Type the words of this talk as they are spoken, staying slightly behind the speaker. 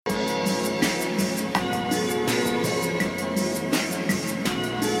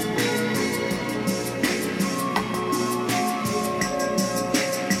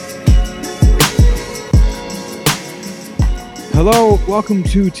welcome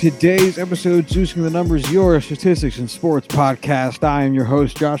to today's episode, Juicing the Numbers, your statistics and sports podcast. I am your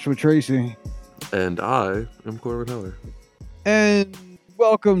host, Joshua Tracy. And I am Corwin Heller. And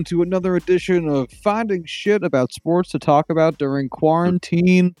welcome to another edition of Finding Shit About Sports to Talk About During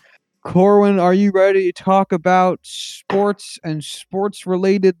Quarantine. Corwin, are you ready to talk about sports and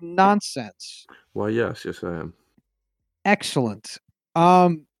sports-related nonsense? Why, yes, I am. Excellent.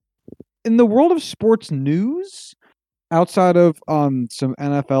 In the world of sports news, outside of some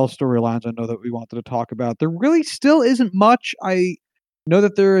NFL storylines I know that we wanted to talk about, there really still isn't much. I know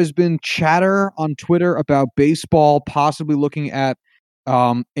that there has been chatter on Twitter about baseball possibly looking at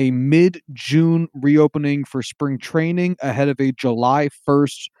a mid-June reopening for spring training ahead of a July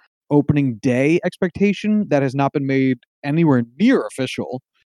 1st opening day expectation that has not been made anywhere near official,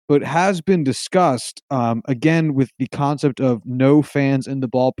 but has been discussed, again, with the concept of no fans in the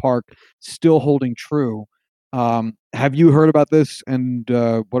ballpark still holding true. Have you heard about this, and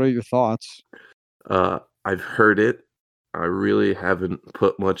what are your thoughts? I've heard it. I really haven't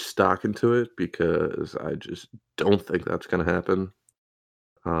put much stock into it because I just don't think that's going to happen.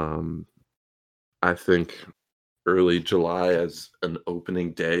 I think early July as an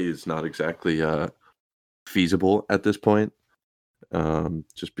opening day is not exactly feasible at this point,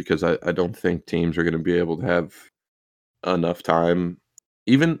 just because I don't think teams are going to be able to have enough time.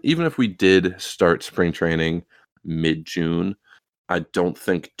 Even if we did start spring training mid-June, I don't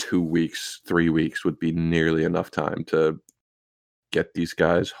think 2 weeks, 3 weeks would be nearly enough time to get these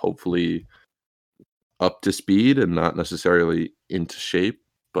guys hopefully up to speed and not necessarily into shape.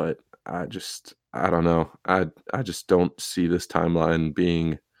 But I don't know. I just don't see this timeline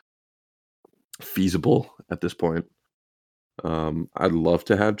being feasible at this point. I'd love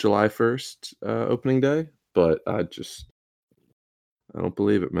to have July 1st opening day, but I don't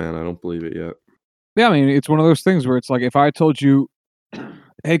believe it, man. I don't believe it yet. Yeah, I mean, it's one of those things where it's like, if I told you,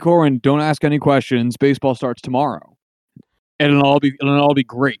 hey, Corin, don't ask any questions, baseball starts tomorrow, and it'll all be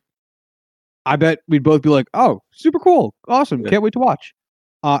great. I bet we'd both be like, oh, super cool, awesome, can't wait to watch.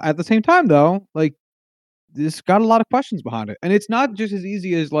 At the same time, though, like, this got a lot of questions behind it, and it's not just as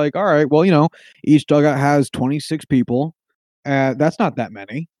easy as like, all right, well, each dugout has 26 people. That's not that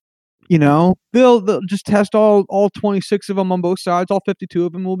many. They'll just test all 26 of them on both sides. All 52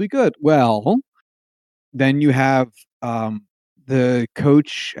 of them will be good. Well, then you have the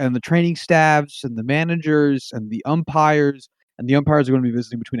coach and the training staffs and the managers and the umpires. And the umpires are going to be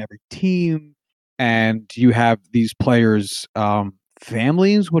visiting between every team. And you have these players'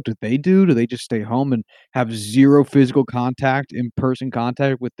 families. What do they do? Do they just stay home and have zero physical contact, in-person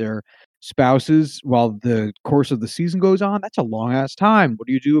contact with their spouses while the course of the season goes on? That's a long-ass time. What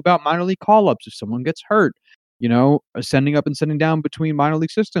do you do about minor league call-ups if someone gets hurt? Sending up and sending down between minor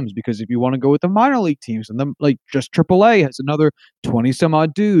league systems, because if you want to go with the minor league teams, and then like just AAA has another 20 some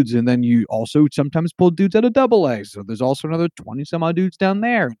odd dudes, and then you also sometimes pull dudes out of AA, so there's also another 20 some odd dudes down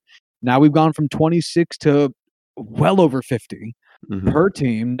there. Now we've gone from 26 to well over 50 per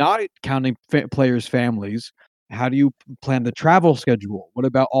team, not counting players' families. How do you plan the travel schedule? What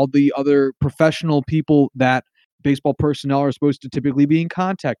about all the other professional people that baseball personnel are supposed to typically be in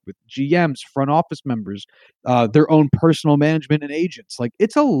contact with? GMs, front office members, their own personal management and agents. Like,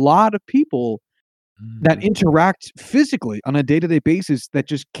 it's a lot of people that interact physically on a day-to-day basis that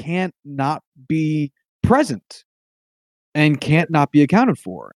just can't not be present and can't not be accounted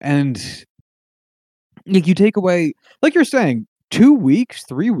for. And like, you take away, like you're saying, 2 weeks,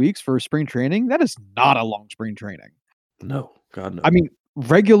 3 weeks for spring training, that is not a long spring training. No, God, no. I mean,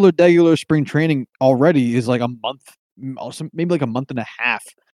 regular spring training already is like a month, also maybe like a month and a half.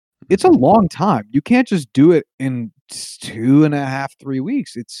 It's a long time. You can't just do it in 2.5, 3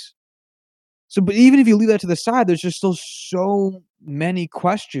 weeks. But even if you leave that to the side, there's just still so many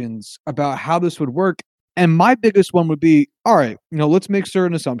questions about how this would work. And my biggest one would be, all right, let's make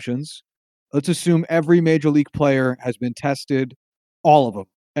certain assumptions. Let's assume every major league player has been tested, all of them.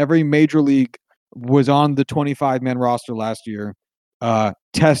 Every major league was on the 25-man roster last year,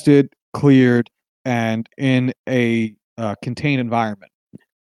 tested, cleared, and in a contained environment.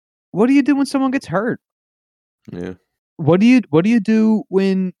 What do you do when someone gets hurt? Yeah. What do you do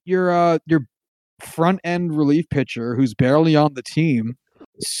when your front end relief pitcher, who's barely on the team,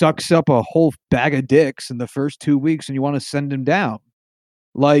 sucks up a whole bag of dicks in the first 2 weeks and you want to send him down?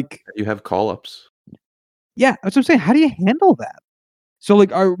 Like, you have call-ups. Yeah, that's what I'm saying. How do you handle that? So,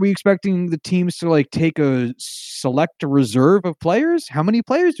 like, are we expecting the teams to like select a reserve of players? How many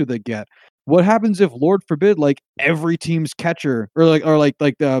players do they get? What happens if, Lord forbid, like every team's catcher or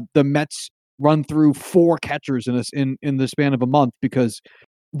the Mets run through 4 catchers in the span of a month because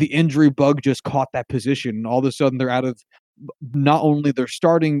the injury bug just caught that position, and all of a sudden they're out of not only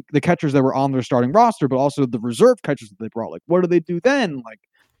the catchers that were on their starting roster, but also the reserve catchers that they brought. Like, what do they do then? Like,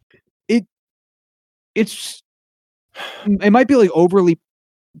 it's it might be like overly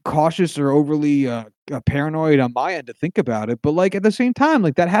cautious or overly paranoid on my end to think about it, but like at the same time,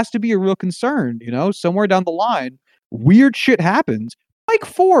 like that has to be a real concern. Somewhere down the line, weird shit happens. Mike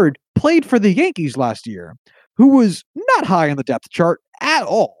Ford played for the Yankees last year, who was not high on the depth chart at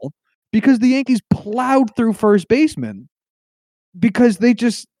all, because the Yankees plowed through first baseman because they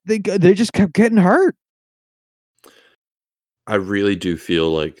just kept getting hurt. I really do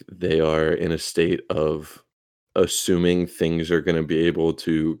feel like they are in a state of assuming things are going to be able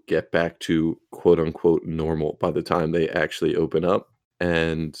to get back to quote unquote normal by the time they actually open up.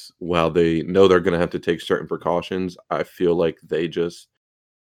 And while they know they're going to have to take certain precautions, I feel like they just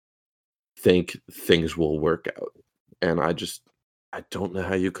think things will work out. And I don't know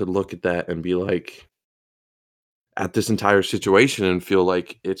how you could look at that and be like, at this entire situation and feel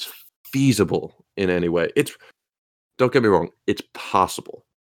like it's feasible in any way. Don't get me wrong, it's possible.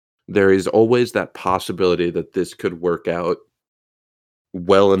 There is always that possibility that this could work out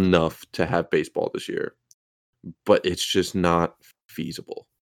well enough to have baseball this year, but it's just not feasible.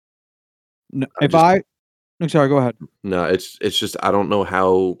 No, I just I'm sorry, go ahead. No, it's just I don't know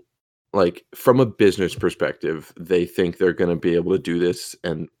how, like, from a business perspective, they think they're gonna be able to do this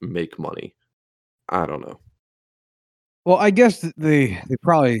and make money. I don't know. Well, I guess they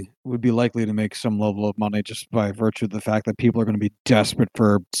probably would be likely to make some level of money just by virtue of the fact that people are going to be desperate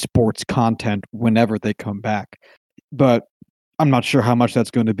for sports content whenever they come back. But I'm not sure how much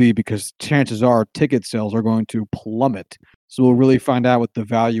that's going to be, because chances are ticket sales are going to plummet. So we'll really find out what the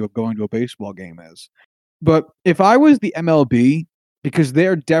value of going to a baseball game is. But if I was the MLB, because ah,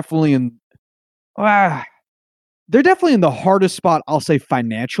 they're definitely in the hardest spot, I'll say,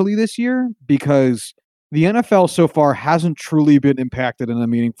 financially this year, because the NFL so far hasn't truly been impacted in a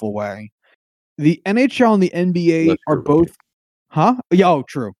meaningful way. The NHL and the NBA That's are true. both, huh? Yeah, oh,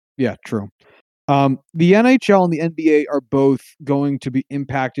 true. Yeah, true. The NHL and the NBA are both going to be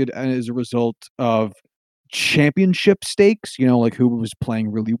impacted as a result of championship stakes, like who was playing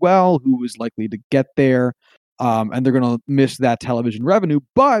really well, who was likely to get there. And they're going to miss that television revenue.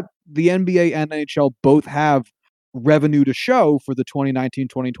 But the NBA and NHL both have revenue to show for the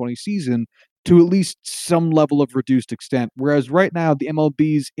 2019-2020 season to at least some level of reduced extent. Whereas right now, the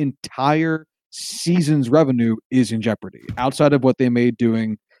MLB's entire season's revenue is in jeopardy outside of what they made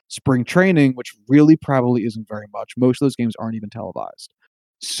doing spring training, which really probably isn't very much. Most of those games aren't even televised.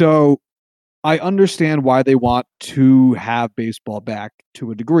 So I understand why they want to have baseball back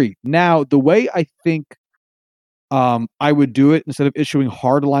to a degree. Now, the way I think I would do it, instead of issuing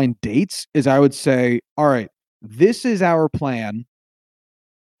hardline dates, is I would say, all right, this is our plan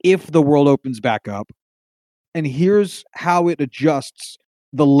if the world opens back up, and here's how it adjusts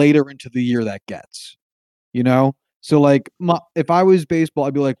the later into the year that gets. So like, if I was baseball,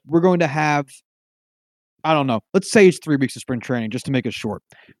 I'd be like, we're going to have, I don't know, let's say it's 3 weeks of spring training, just to make it short.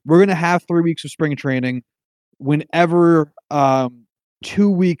 We're going to have 3 weeks of spring training whenever 2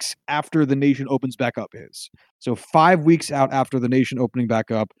 weeks after the nation opens back up is. So 5 weeks out after the nation opening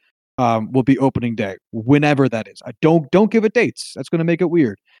back up will be opening day, whenever that is. I don't give it dates. That's going to make it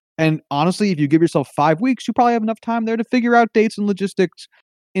weird. And honestly, if you give yourself 5 weeks, you probably have enough time there to figure out dates and logistics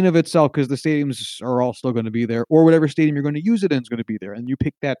in of itself, because the stadiums are all still going to be there, or whatever stadium you're going to use it in is going to be there, and you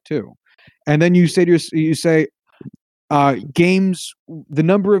pick that too. And then you say games, the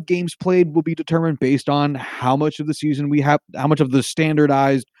number of games played will be determined based on how much of the season we have, how much of the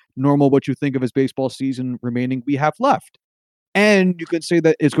standardized normal, what you think of as baseball season remaining we have left. And you could say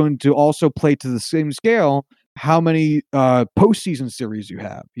that it's going to also play to the same scale how many postseason series you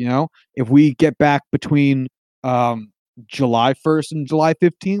have. If we get back between July 1st and July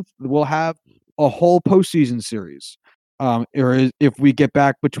 15th, we'll have a whole postseason series. Or if we get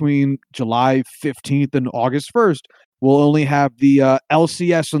back between July 15th and August 1st, we'll only have the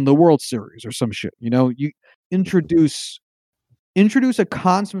LCS and the World Series or some shit. You introduce a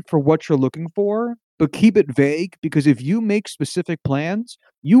concept for what you're looking for, but keep it vague, because if you make specific plans,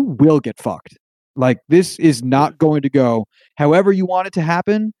 you will get fucked. Like, this is not going to go however you want it to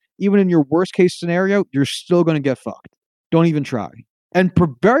happen. Even in your worst case scenario, you're still going to get fucked. Don't even try. And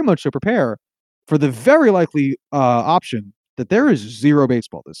very much so prepare for the very likely option that there is zero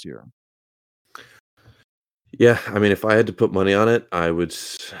baseball this year. Yeah, I mean, if I had to put money on it, I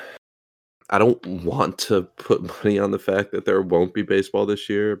don't want to put money on the fact that there won't be baseball this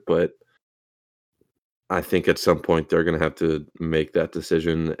year, but I think at some point they're going to have to make that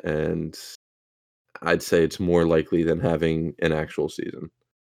decision, and I'd say it's more likely than having an actual season.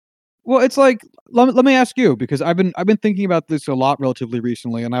 Well, it's like let me ask you because I've been thinking about this a lot relatively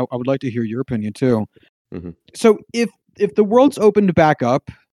recently, and I would like to hear your opinion too. Mhm. So if the world's opened back up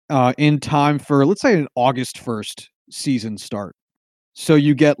in time for let's say an August 1st season start, so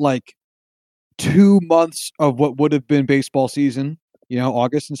you get like 2 months of what would have been baseball season,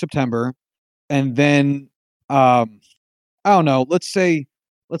 August and September, and then um, I don't know, let's say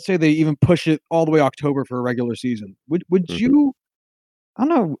they even push it all the way October for a regular season. Would Mhm. you? I don't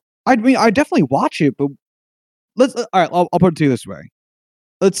know. I mean, I definitely watch it, but all right. I'll put it to you this way.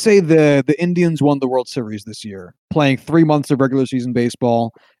 Let's say the Indians won the World Series this year, playing 3 months of regular season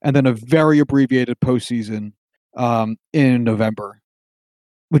baseball and then a very abbreviated postseason in November.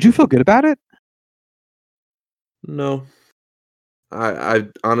 Would you feel good about it? No. I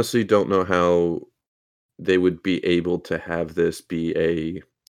honestly don't know how they would be able to have this be a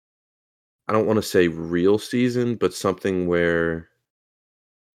I don't wanna say real season, but something where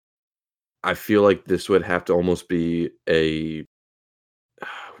I feel like this would have to almost be a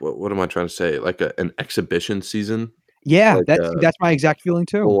what am I trying to say? Like an exhibition season? Yeah, Like a that's my exact feeling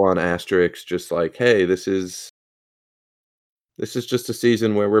too. full on asterisk, just like, "Hey, this is just a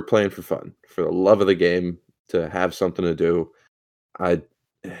season where we're playing for fun, for the love of the game, to have something to do." I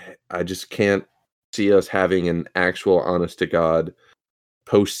I just can't see us having an actual honest to God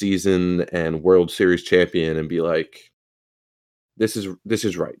postseason and World Series champion and be like, this is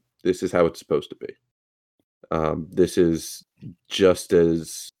right. This is how it's supposed to be. This is just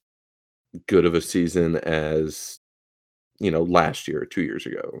as good of a season as last year or 2 years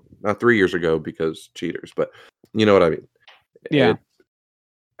ago. Not 3 years ago because cheaters, but you know what I mean. Yeah.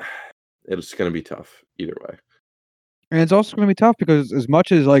 It it's going to be tough either way. And it's also going to be tough because as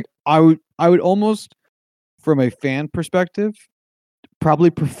much as like I would almost from a fan perspective probably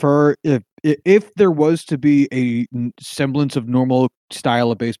prefer if there was to be a semblance of normal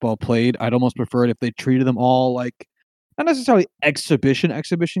style of baseball played, I'd almost prefer it if they treated them all like not necessarily exhibition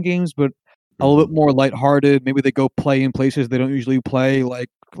games, but a little Hmm. bit more lighthearted. Maybe they go play in places they don't usually play, like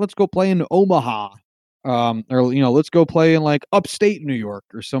let's go play in Omaha, or let's go play in like upstate New York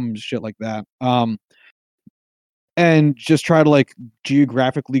or some shit like that. And just try to like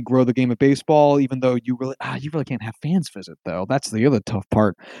geographically grow the game of baseball, even though you really can't have fans visit though. That's the other tough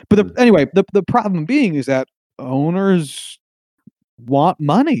part. But anyway, the problem being is that owners want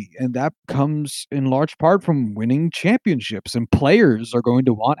money, and that comes in large part from winning championships, and players are going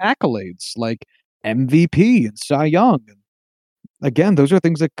to want accolades like MVP and Cy Young. And again, those are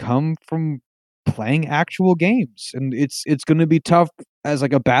things that come from playing actual games, and it's going to be tough as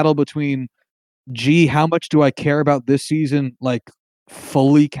like a battle between gee, how much do I care about this season, like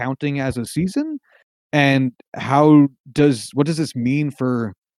fully counting as a season? And what does this mean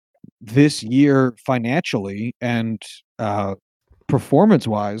for this year financially and performance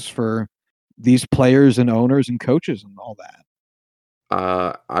wise for these players and owners and coaches and all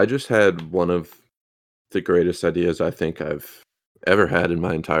that? I just had one of the greatest ideas I think I've ever had in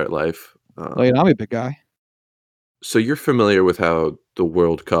my entire life. Lay it on me, big guy. So you're familiar with how the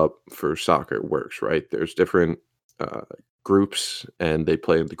World Cup for soccer works, right? There's different uh, groups, and they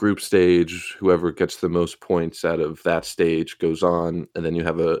play in the group stage. Whoever gets the most points out of that stage goes on, and then you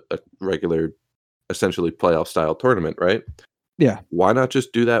have a regular, essentially playoff style tournament, right? Yeah. Why not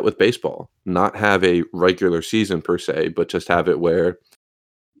just do that with baseball? Not have a regular season per se, but just have it where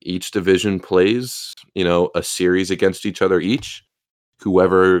each division plays, a series against each other each.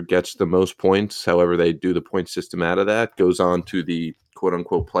 Whoever gets the most points, however they do the point system out of that, goes on to the quote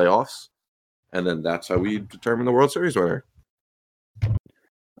unquote playoffs. And then that's how we determine the World Series winner.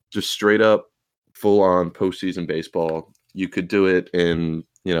 Just straight up full on postseason baseball. You could do it in,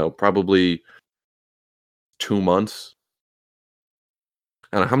 probably 2 months.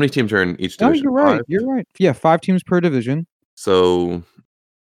 I don't know how many teams are in each No, division. you're right. Five. You're right. Yeah, 5 teams per division. So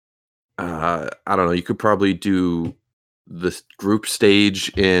I don't know. You could probably do this group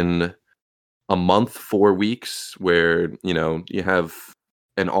stage in a month, 4 weeks, where you have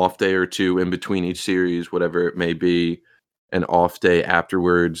an off day or two in between each series, whatever it may be, an off day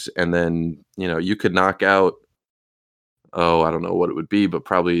afterwards, and then you could knock out. Oh, I don't know what it would be, but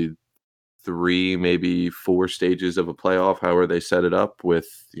probably three, maybe four stages of a playoff. However they set it up with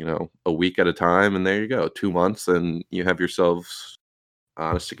a week at a time, and there you go, 2 months, and you have yourselves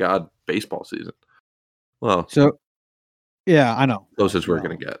honest to God baseball season. Well, So yeah, I know. closest we're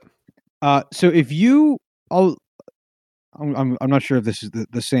gonna Well, get. so if you, I'll, I'm not sure if this is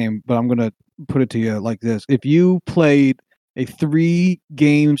the same, but I'm gonna put it to you like this: if you played a 3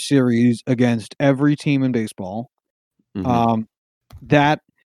 game series against every team in baseball, Hmm. um, that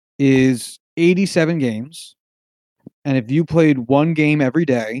is 87 games, and if you played 1 game every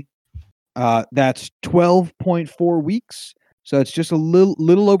day, That's 12.4 weeks. So it's just a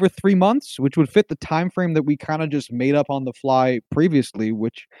little over 3 months, which would fit the time frame that we kind of just made up on the fly previously,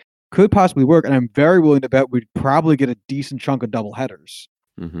 which could possibly work. And I'm very willing to bet we'd probably get a decent chunk of double headers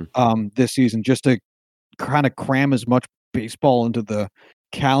this season, just to kind of cram as much baseball into the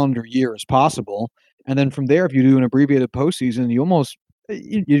calendar year as possible. And then from there, if you do an abbreviated postseason,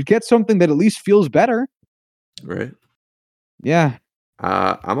 you get something that at least feels better. Right. Yeah.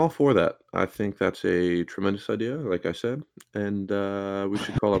 I'm all for that. I think that's a tremendous idea, like I said, and we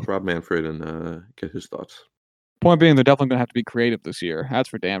should call up Rob Manfred and get his thoughts. Point being, they're definitely gonna have to be creative this year. That's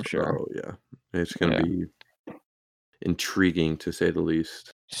for damn sure. Oh yeah, it's gonna Yeah. be intriguing to say the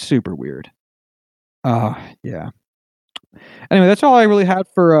least. Super weird. Yeah. Anyway, that's all I really had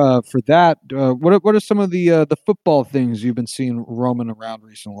for that. What are some of the football things you've been seeing roaming around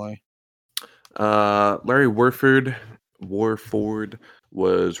recently? Larry Warford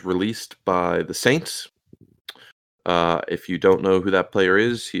was released by the Saints. If you don't know who that player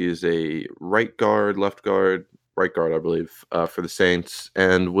is, he is a right guard, right guard, I believe, for the Saints,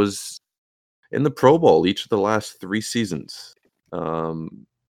 and was in the Pro Bowl each of the last 3 seasons.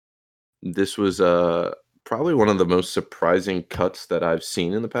 This was probably one of the most surprising cuts that I've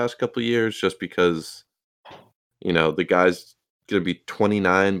seen in the past couple of years, just because the guy's gonna be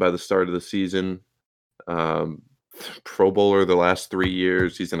 29 by the start of the season. Um, Pro Bowler the last 3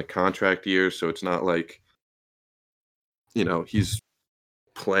 years. He's in a contract year, so it's not like he's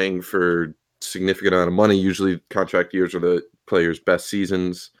playing for significant amount of money. Usually, contract years are the player's best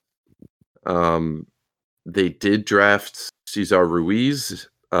seasons. They did draft Cesar Ruiz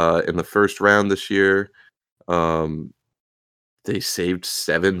in the first round this year. They saved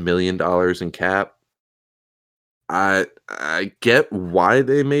 $7 million in cap. I get why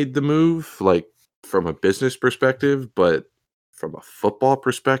they made the move, like from a business perspective, but from a football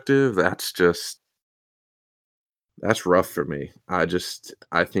perspective, that's rough for me. I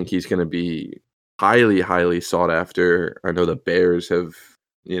think he's going to be highly, highly sought after. I know the Bears have,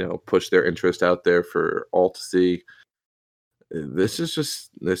 pushed their interest out there for all to see. This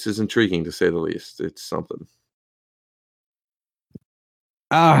is intriguing to say the least. It's something.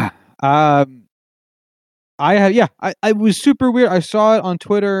 Ah, I was super weird. I saw it on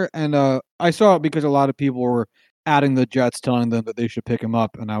Twitter, and I saw it because a lot of people were adding the Jets, telling them that they should pick him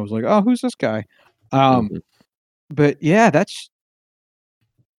up, and I was like, oh, who's this guy? Mhm. But yeah,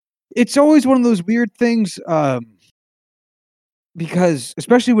 it's always one of those weird things. Because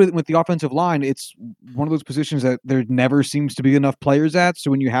especially with the offensive line, it's one of those positions that there never seems to be enough players at. So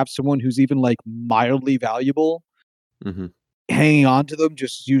when you have someone who's even like mildly valuable, Mhm. hanging on to them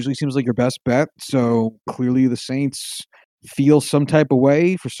just usually seems like your best bet. So clearly the Saints feel some type of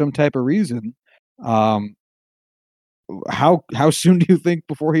way for some type of reason. Um, how soon do you think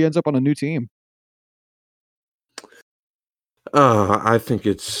before he ends up on a new team? I think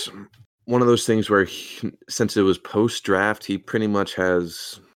it's one of those things where since it was post draft, he pretty much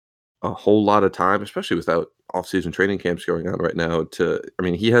has a whole lot of time, especially without off-season training camps going on right now.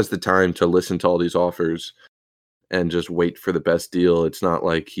 He has the time to listen to all these offers and just wait for the best deal. It's not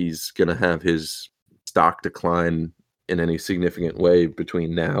like he's gonna have his stock decline in any significant way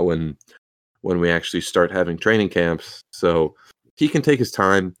between now and when we actually start having training camps. So he can take his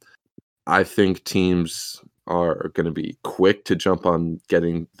time. I think teams are going to be quick to jump on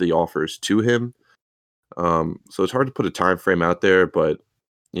getting the offers to him. So it's hard to put a time frame out there, but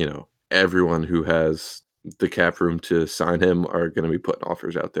everyone who has the cap room to sign him are going to be putting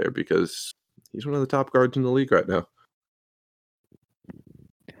offers out there because he's one of the top guards in the league right now.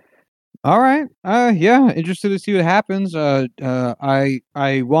 All right. Yeah, interested to see what happens. I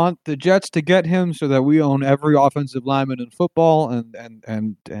want the Jets to get him so that we own every offensive lineman in football,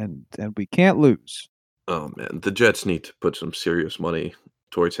 and we can't lose. Oh man, the Jets need to put some serious money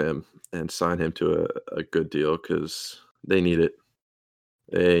towards him and sign him to a good deal because they need it.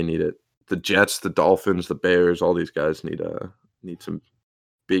 They need it. The Jets, the Dolphins, the Bears, all these guys need some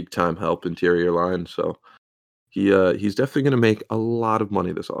big time help interior line. So he's definitely going to make a lot of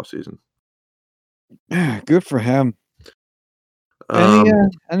money this offseason. Good for him. Um,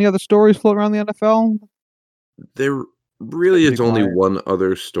 Any other stories floating around the NFL? there really Pretty is only quiet. one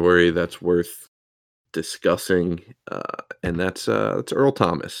other story that's worth discussing, and that's Earl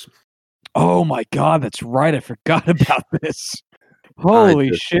Thomas. Oh my God, that's right. I forgot about this. I Holy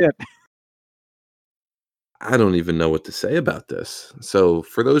just shit. I don't even know what to say about this. So,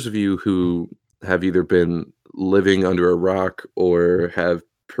 for those of you who have either been living under a rock or have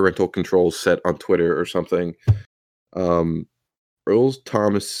parental controls set on Twitter or something, um, Earl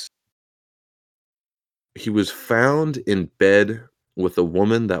Thomas, he was found in bed with a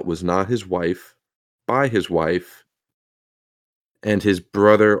woman that was not his wife, by his wife, and his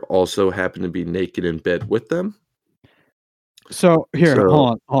brother also happened to be naked in bed with them. So here, So,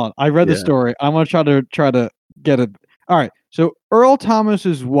 hold on. I read the yeah. story. I'm gonna try to get it. All right. So Earl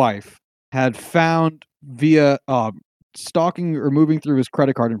Thomas's wife had found via stalking or moving through his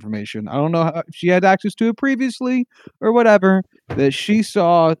credit card information. I don't know if she had access to it previously or whatever. That she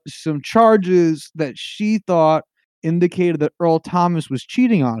saw some charges that she thought indicated that Earl Thomas was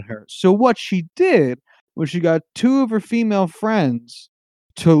cheating on her. So what she did was she got two of her female friends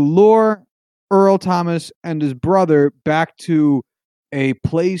to lure Earl Thomas and his brother back to a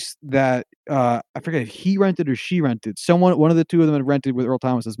place that I forget if he rented or she rented. One of the two of them had rented with Earl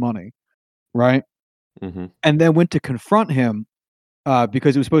Thomas's money, right? Mm-hmm. And then went to confront him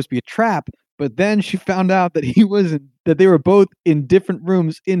because it was supposed to be a trap. But then she found out that that they were both in different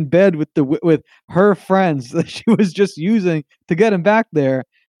rooms in bed with her friends that she was just using to get him back there,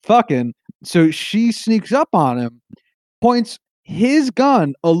 fucking. So she sneaks up on him, points his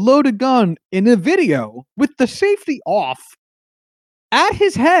gun, a loaded gun, in a video with the safety off at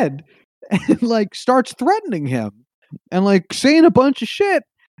his head, and like starts threatening him and like saying a bunch of shit.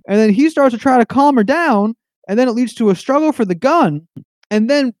 And then he starts to try to calm her down, and then it leads to a struggle for the gun. And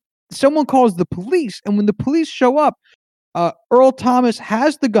then someone calls the police, and when the police show up, Earl Thomas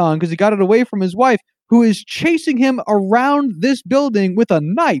has the gun because he got it away from his wife, who is chasing him around this building with a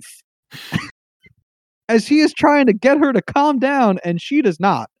knife as he is trying to get her to calm down, and she does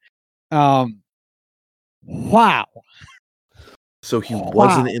not. Wow. So he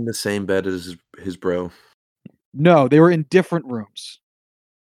wasn't in the same bed as his bro. No, they were in different rooms.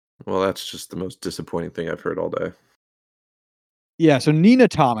 Well, that's just the most disappointing thing I've heard all day. Yeah, so Nina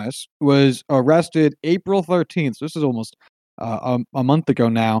Thomas was arrested April 13th. So this is almost a month ago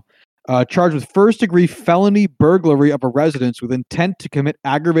now. Charged with first-degree felony burglary of a residence with intent to commit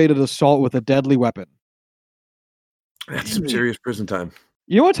aggravated assault with a deadly weapon. That's some serious prison time.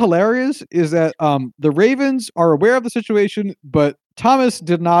 You know what's hilarious is that the Ravens are aware of the situation, but Thomas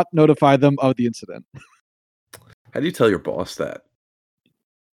did not notify them of the incident. How do you tell your boss that?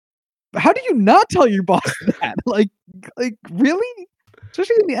 How do you not tell your boss that? Like really?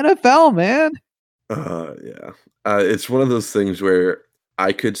 Especially in the NFL, man. Yeah. It's one of those things where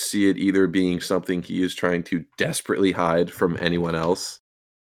I could see it either being something he is trying to desperately hide from anyone else,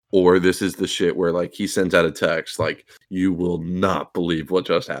 or this is the shit where like he sends out a text like, "You will not believe what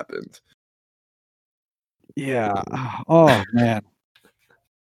just happened." Yeah. Oh man.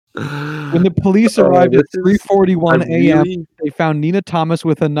 When the police arrived at 3:41 a.m., they found Nina Thomas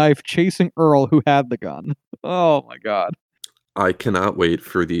with a knife chasing Earl, who had the gun. Oh my god. I cannot wait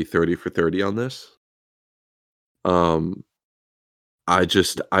for the 30 for 30 on this. I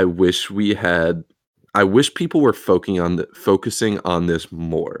wish people were focusing on this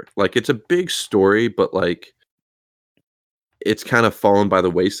more. Like it's a big story, but like it's kind of fallen by the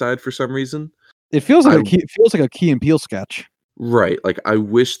wayside for some reason. It feels like a Key and Peele sketch. Right. Like I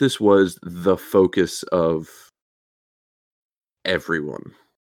wish this was the focus of everyone.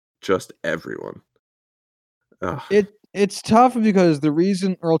 Just everyone. Ugh. It's tough because the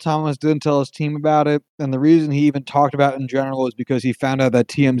reason Earl Thomas didn't tell his team about it, and the reason he even talked about it in general, is because he found out that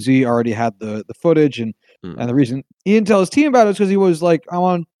TMZ already had the footage, and the reason he didn't tell his team about it is because he was like, I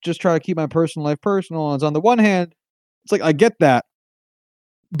want to just try to keep my personal life personal. And it's on the one hand, it's like I get that,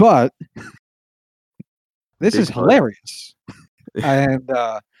 but this is hilarious, and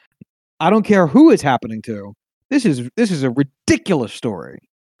I don't care who it's happening to. This is a ridiculous story.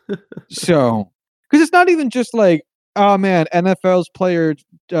 So, because it's not even just like, oh man, NFL's player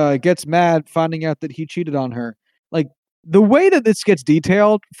gets mad finding out that he cheated on her. Like the way that this gets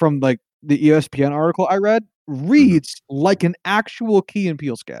detailed from like the ESPN article I read reads like an actual Key and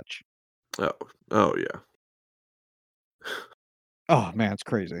Peele sketch. Oh yeah. Oh man, it's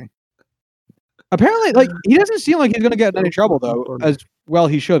crazy. Apparently, like he doesn't seem like he's gonna get in any trouble though. As well,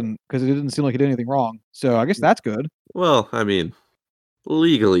 he shouldn't, because it didn't seem like he did anything wrong. So I guess that's good. Well, I mean,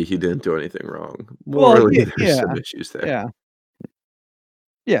 legally he didn't do anything wrong. Morally, there's some issues there. Yeah.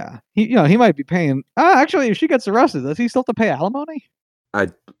 Yeah, he might be paying. Actually, if she gets arrested, does he still have to pay alimony?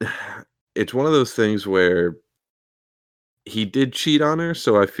 It's one of those things where he did cheat on her,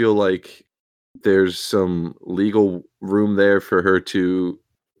 so I feel like there's some legal room there for her to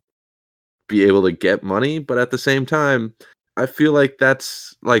be able to get money, but at the same time, I feel like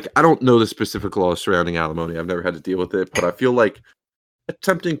that's like I don't know the specific laws surrounding alimony. I've never had to deal with it, but I feel like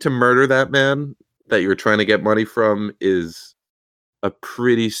attempting to murder that man that you're trying to get money from is a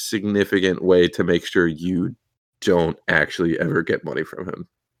pretty significant way to make sure you don't actually ever get money from him.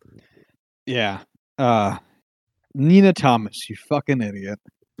 Yeah. Nina Thomas, you fucking idiot.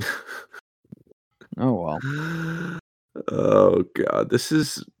 Oh well. Oh god, this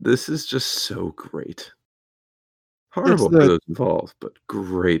is just so great. It's Horrible for the those involved, but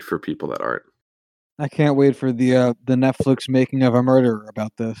great for people that aren't. I can't wait for the Netflix making of a murderer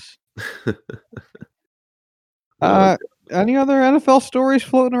about this. Oh, Any other NFL stories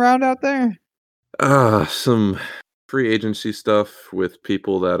floating around out there? some free agency stuff with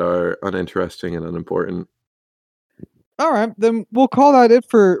people that are uninteresting and unimportant. All right, then we'll call that it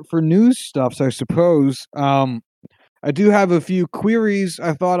for news stuffs, I suppose. I do have a few queries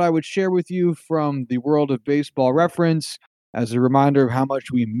I thought I would share with you from the world of baseball reference as a reminder of how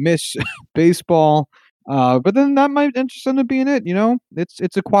much we miss baseball. But then that might just end up being it. You know, it's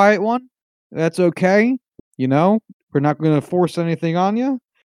a quiet one. That's okay. You know, we're not going to force anything on you.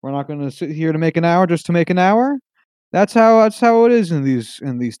 We're not going to sit here to make an hour just to make an hour. That's how it is in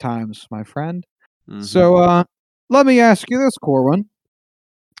these times, my friend. Mhm. So let me ask you this, Corwin.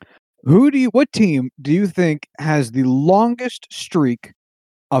 What team do you think has the longest streak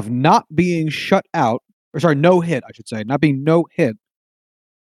of not being shut out, or sorry, no hit, I should say, not being no hit?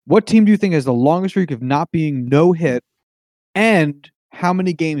 What team do you think has the longest streak of not being no hit, and how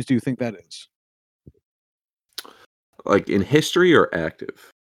many games do you think that is Like in history or active?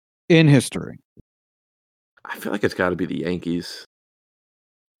 in history? I feel like it's got to be the Yankees,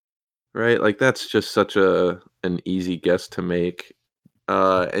 right? Like that's just such an easy guess to make.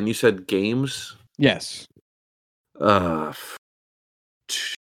 And you said games? Yes. Uh,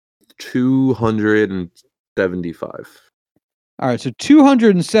 275. All right, so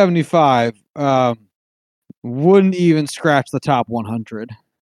 275 wouldn't even scratch the top 100.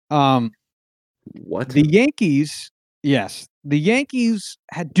 What? The Yankees, yes, the Yankees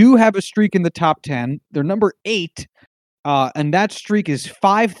do have a streak in the top 10. They're number 8. And that streak is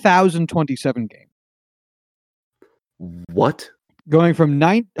 5,027 games, What? going from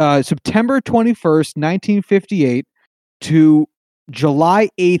September 21st, 1958 to July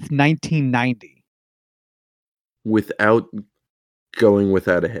 8th, 1990, Without going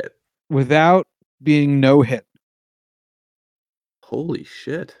without a hit. without being no hit. Holy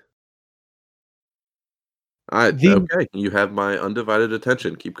shit. The Okay, you have my undivided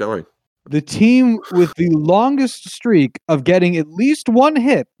attention. Keep going. the team with the longest streak of getting at least one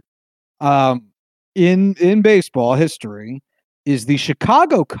hit um, in baseball history is the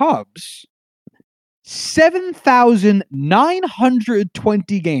Chicago Cubs.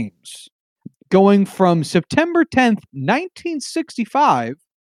 7,920 games, going from September 10th, 1965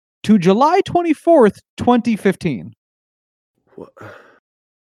 to July 24th, 2015. What?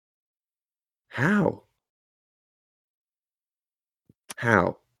 How?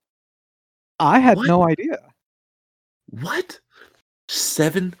 How? I had What? no idea. What?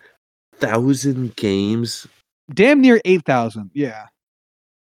 7,000 games? Damn near 8,000. Yeah.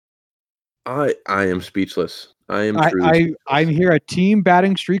 I am speechless. I am truly speechless. I'm here at Team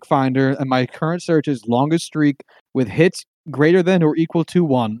Batting Streak Finder, and my current search is longest streak with hits greater than or equal to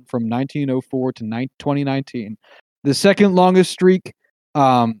 1 from 1904 to 2019. The second longest streak,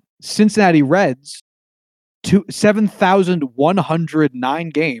 Cincinnati Reds, 7,109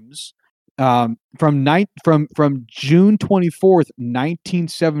 games, from June 24th,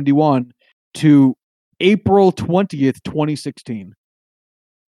 1971 to April 20th, 2016.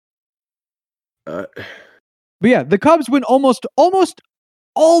 Uh, But yeah, the Cubs went almost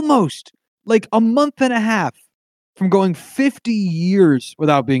like a month and a half from going 50 years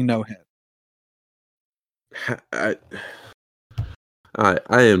without being no hit. I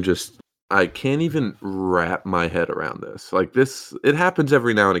am just I can't even wrap my head around this. Like this it happens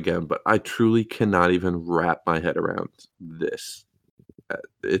every now and again, but I truly cannot even wrap my head around this.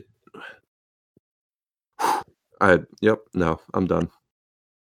 It no, I'm done.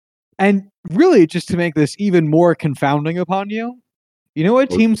 And really, just to make this even more confounding upon you, you know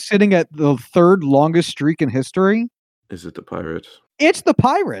what team's sitting at the third longest streak in history? Is it the Pirates? It's the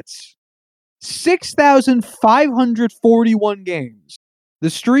Pirates. 6,541 games. The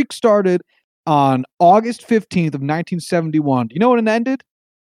streak started on August 15th of 1971. Do you know when it ended?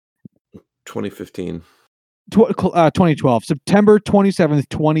 2015. 2012. September 27th,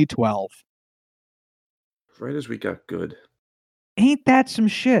 2012. Right as we got good. Ain't that some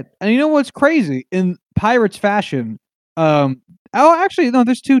shit? And you know what's crazy? In Pirates fashion, actually, no,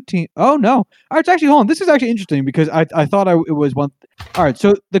 there's two teams. Oh, no. All right, it's actually, hold on. This is actually interesting because I thought it was one. All right,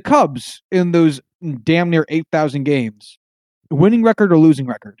 so the Cubs in those damn near 8,000 games, winning record or losing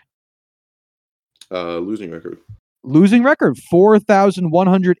record? Losing record. Losing record,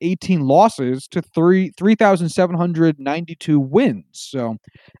 4,118 losses to 3,792 wins. So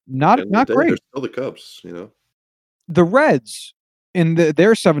not great. They're still the Cubs, you know. The Reds in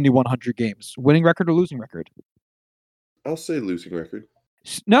their 7,100 games, winning record or losing record? I'll say losing record.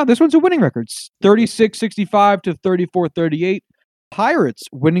 No, this one's a winning record. 36-65 to 34-38. Pirates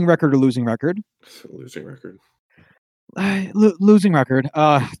winning record or losing record? Losing record. Losing record.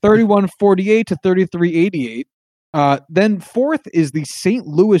 31-48 to 33-88. Then fourth is the St.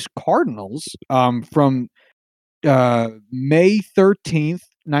 Louis Cardinals from May 13th,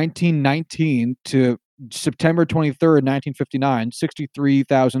 1919 to September 23rd, 1959.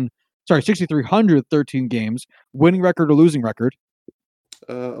 6,313 games. Winning record or losing record?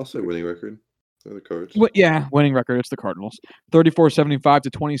 I'll say winning record. They're the Cards. Yeah, winning record. It's the Cardinals. 34-75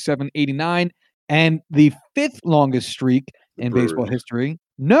 to 27-89. And the fifth longest streak in baseball history.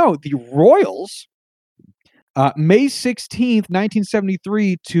 No, the Royals. May 16th,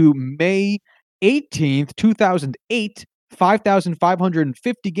 1973 to May 18th, 2008.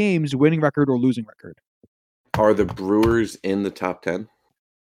 5,550 games, winning record or losing record. Are the Brewers in the top 10?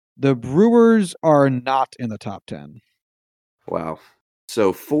 The Brewers are not in the top 10. Wow.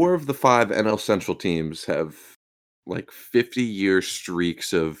 So 4 of the 5 NL Central teams have like 50-year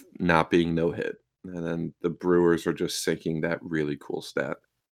streaks of not being no-hit. And then the Brewers are just sinking that really cool stat.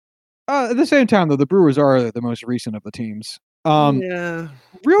 At the same time, though, the Brewers are the most recent of the teams. Yeah.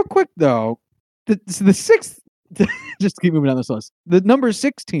 Real quick, though, the sixth, just to keep moving down this list, the number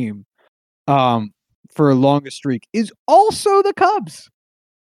 6 team for longest streak is also the Cubs.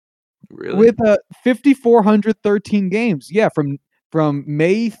 Really? With 5,413 games. Yeah, from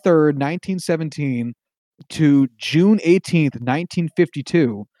May 3rd, 1917 to June 18th,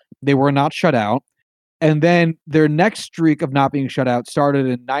 1952, they were not shut out. And then their next streak of not being shut out started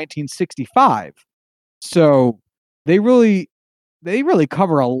in 1965. So they really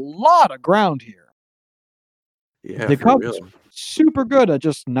cover a lot of ground here. Yeah, the Cubs real. Super good at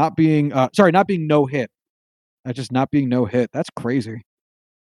just not being not being no hit. At just not being no hit. That's crazy.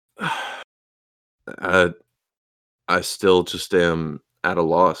 I still just am at a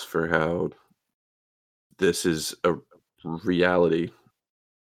loss for how this is a reality.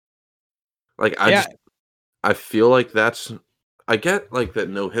 Like I feel like I get like that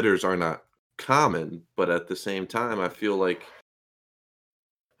no hitters are not common, but at the same time I feel like,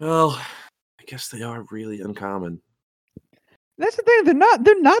 well, I guess they are really uncommon. That's the thing.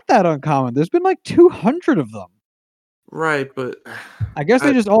 They're not that uncommon. There's been like 200 of them. Right, but I guess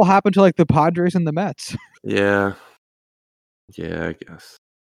they just all happen to like the Padres and the Mets. Yeah. Yeah, I guess.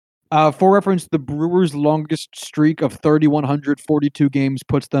 For reference, the Brewers' longest streak of 3,142 games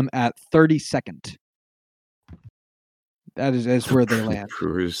puts them at 32nd. That is where they land.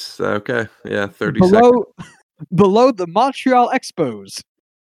 Brewers, okay. Yeah, 32nd. Below the Montreal Expos.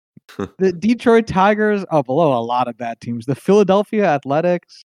 The Detroit Tigers, below a lot of bad teams. The Philadelphia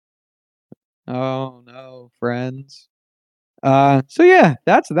Athletics. Oh, no, friends. So yeah,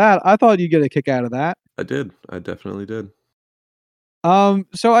 that's that. I thought you'd get a kick out of that. I did. I definitely did.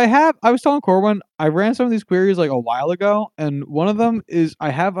 So I was telling Corwin, I ran some of these queries like a while ago, and one of them is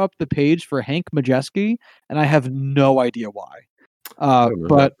I have up the page for Hank Majeski, and I have no idea why. I don't know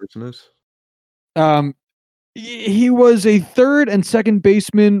who that person is. He was a third and second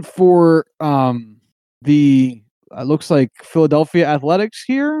baseman for the looks like Philadelphia Athletics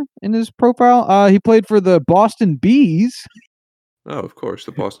here in his profile. He played for the Boston Bees. Oh, of course,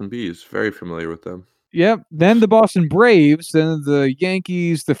 the Boston Bees. Very familiar with them. Yep. Then the Boston Braves, then the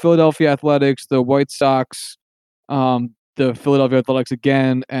Yankees, the Philadelphia Athletics, the White Sox, the Philadelphia Athletics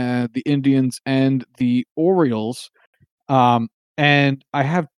again, and the Indians and the Orioles. And I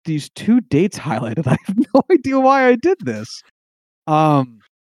have these 2 dates highlighted. I have no idea why I did this. I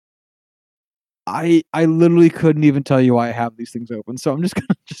literally couldn't even tell you why I have these things open, so I'm just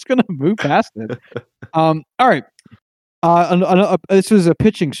gonna move past it. All right. This was a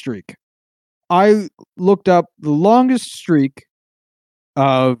pitching streak. I looked up the longest streak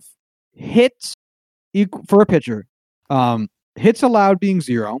of hits for a pitcher. Hits allowed being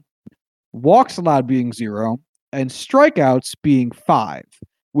 0, walks allowed being 0, and strikeouts being 5,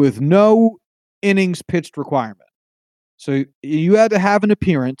 with no innings pitched requirement. So you had to have an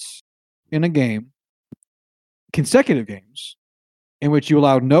appearance in a game, consecutive games, in which you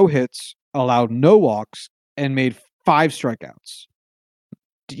allowed no hits, allowed no walks, and made 5 strikeouts.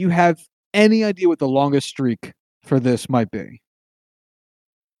 Do you have any idea what the longest streak for this might be?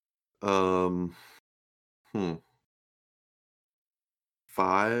 5?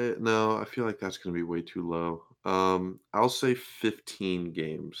 No, I feel like that's going to be way too low. I'll say 15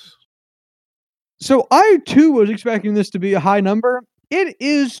 games. So I too was expecting this to be a high number. It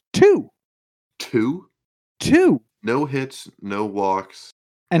is 2. 2? 2. No hits, no walks,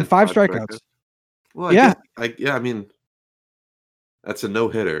 and 5 strikeouts. Well, I Yeah. guess I mean, that's a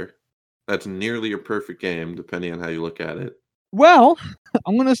no-hitter. That's nearly a perfect game, depending on how you look at it. Well,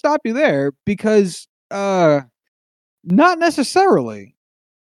 I'm gonna stop you there because not necessarily.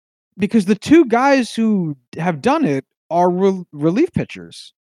 Because the two guys who have done it are relief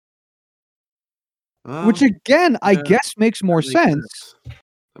pitchers, which Well, again, I yeah, guess makes more that makes sense sense.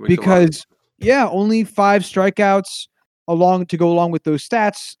 That makes a lot of because yeah, only 5 strikeouts along to go along with those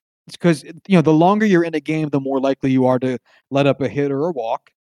stats. It's because the longer you're in a game, the more likely you are to let up a hit or a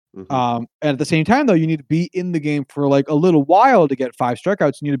walk. mhm. And at the same time, though, you need to be in the game for like a little while to get 5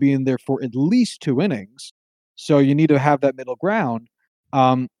 strikeouts. You need to be in there for at least 2 innings. So you need to have that middle ground.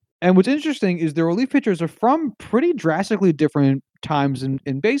 Um, and what's interesting is the relief pitchers are from pretty drastically different times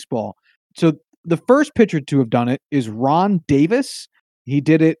in baseball. So the first pitcher to have done it is Ron Davis. He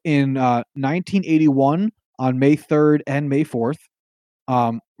did it in 1981 on May 3rd and May 4th.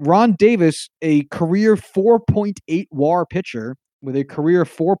 Ron Davis, a career 4.8 WAR pitcher with a career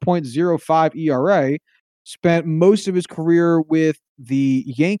 4.05 ERA, spent most of his career with the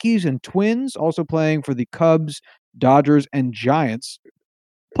Yankees and Twins, also playing for the Cubs, Dodgers, and Giants.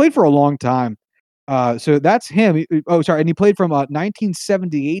 Played for a long time. So that's him. Oh, sorry. And he played from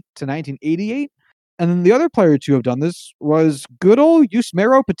 1978 to 1988. And then the other player to have done this was good old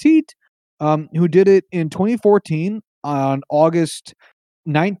Yusmeiro Petit, who did it in 2014 on August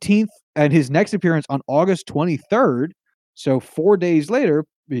 19th and his next appearance on August 23rd. So 4 days later,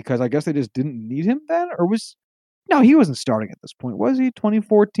 because I guess they just didn't need him then, or was no, he wasn't starting at this point, was he?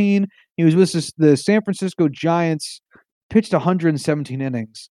 2014. He was with the San Francisco Giants, pitched 117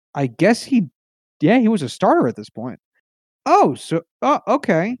 innings. I guess he was a starter at this point. Oh, so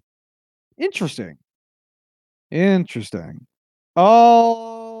okay. Interesting. Interesting.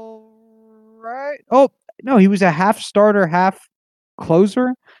 All right. Oh, no, he was a half starter, half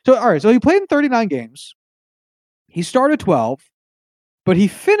closer. So all right, so he played in 39 games. He started 12, but he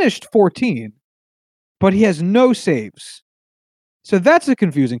finished 14, but he has no saves. So that's a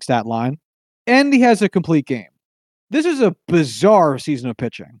confusing stat line. And he has a complete game. This is a bizarre season of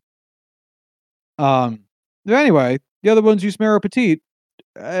pitching. But anyway, the other one's Yusmeiro Petit.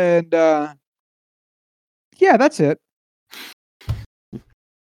 And yeah, that's it.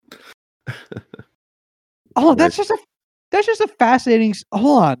 Oh, Nice. that's just a fascinating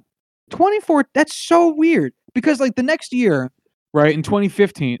hold on. 24, that's so weird. Because like the next year, right, in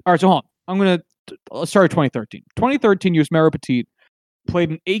 2015. All right, so hold on. I'm gonna let's start at 2013. 2013, Yusmeiro Petit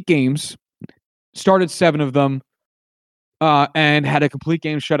played in 8 games, started 7 of them, and had a complete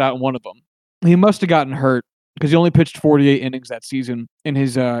game shutout in one of them. He must have gotten hurt because he only pitched 48 innings that season in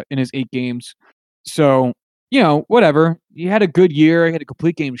his 8 games. So, whatever. He had a good year. He had a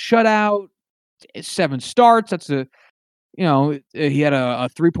complete game shutout, 7 starts. That's he had a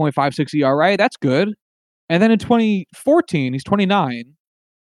 3.56 ERA. That's good. And then in 2014, he's 29,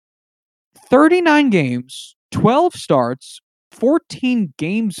 39 games, 12 starts, 14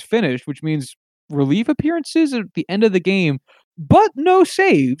 games finished, which means relief appearances at the end of the game, but no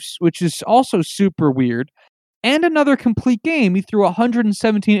saves, which is also super weird. And another complete game. He threw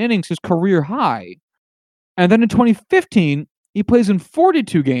 117 innings, his career high. And then in 2015, he plays in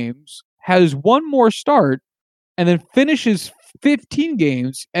 42 games, has one more start, and then finishes 15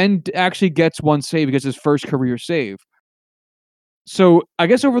 games and actually gets one save because his first career save. So I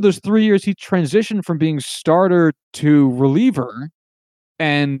guess over those 3 years, he transitioned from being starter to reliever,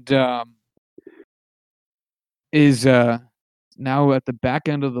 and is now at the back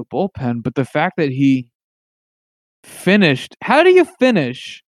end of the bullpen. But the fact that he finished, how do you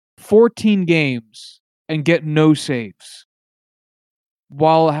finish 14 games and get no saves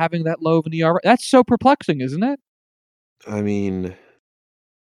while having that low of an ERA? That's so perplexing, isn't it? I mean,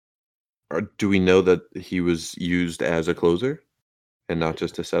 do we know that he was used as a closer and not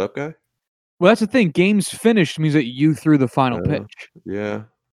just a setup guy? Well, that's the thing. Games finished means that you threw the final pitch. Yeah.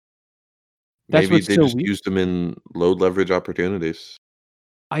 That's Maybe what's they so just weird. used him in low leverage opportunities.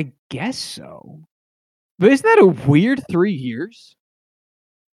 I guess so. But isn't that a weird 3 years?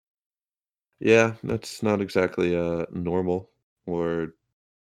 Yeah, that's not exactly normal or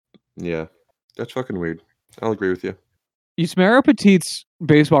yeah. That's fucking weird. I'll agree with you. Yusmeiro Petit's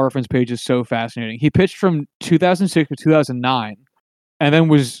baseball reference page is so fascinating. He pitched from 2006 to 2009 and then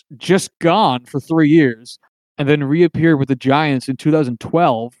was just gone for 3 years and then reappeared with the Giants in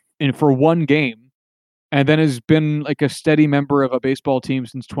 2012 for one game and then has been like a steady member of a baseball team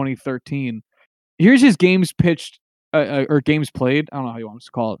since 2013. Here's his games pitched or games played. I don't know how you want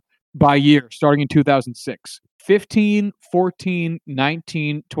to call it by year, starting in 2006, 15, 14,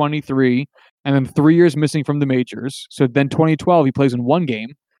 19, 23, and then 3 years missing from the majors. So then 2012, he plays in one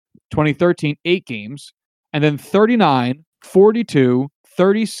game. 2013, 8 games, and then 39, 42,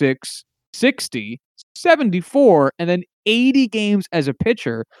 36, 60, 74, and then 80 games as a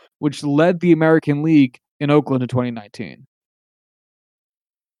pitcher, which led the American League in Oakland in 2019.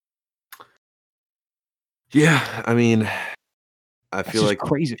 Yeah, I mean, I That's feel just like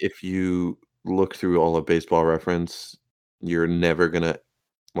crazy. if you look through all of Baseball Reference, you're never gonna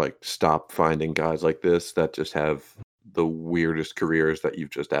like stop finding guys like this that just have the weirdest careers that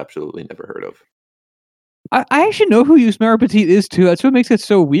you've just absolutely never heard of. I actually know who Yusmeiro Petit is too. That's what makes it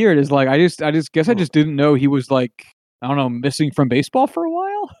so weird. Is like I just guess I Oh, just didn't know he was like, I don't know, missing from baseball for a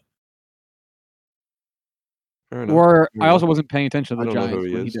while. fair enough. Or Fair I enough. also wasn't paying attention to I the don't know who Giants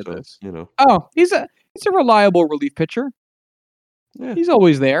he when he is, did so this. you know. Oh, he's a reliable relief pitcher. Yeah. He's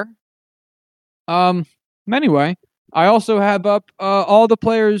always there. Anyway, I also have up all the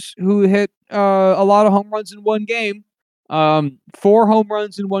players who hit a lot of home runs in one game. 4 home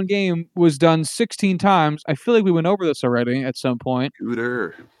runs in one game was done 16 times. I feel like we went over this already at some point.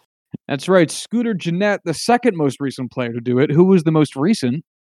 Scooter. That's right, Scooter Gennett, the second most recent player to do it. Who was the most recent?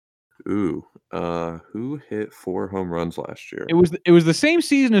 Ooh. Who hit 4 home runs last year? It was the same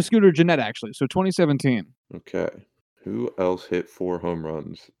season as Scooter Gennett actually, so 2017. Okay. Who else hit 4 home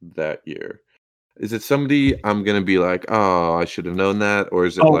runs that year? Is it somebody I'm gonna be like, oh, I should have known that, or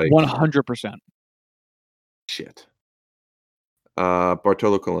is it Oh, like 100%. shit?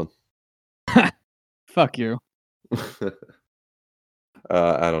 Bartolo Colon. Fuck you.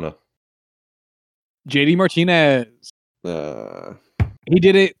 I don't know. JD Martinez. Uh, He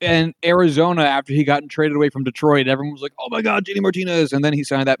did it in Arizona after he got traded away from Detroit. Everyone was like, "Oh my God, JD Martinez!" And then he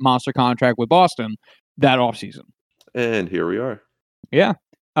signed that monster contract with Boston that offseason. and here we are. Yeah.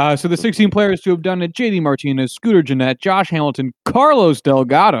 So the 16 players who have done it: JD Martinez, Scooter Gennett, Josh Hamilton, Carlos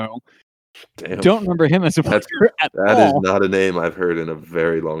Delgado. Damn. Don't remember him as a player at That is all. not a name I've heard in a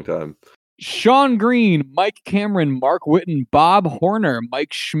very long time. Sean Green, Mike Cameron, Mark Whitten, Bob Horner,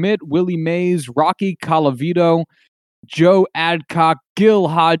 Mike Schmidt, Willie Mays, Rocky Colavito, Joe Adcock, Gil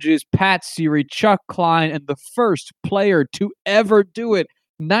Hodges, Pat Seary, Chuck Klein, and the first player to ever do it,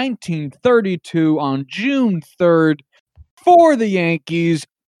 1932 on June 3rd for the Yankees,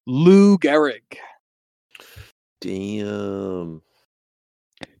 Lou Gehrig. Damn.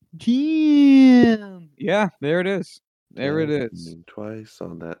 Yeah, there it is. There it is. Landing twice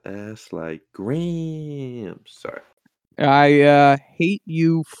on that ass like Graham. Sorry. I hate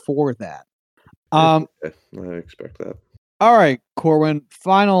you for that. Okay. I expect that. All right, Corwin.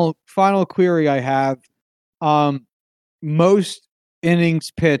 Final query I have. Most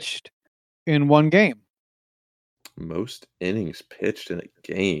innings pitched in one game. Most innings pitched in a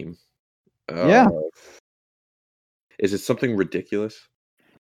game. Yeah. Is it something ridiculous?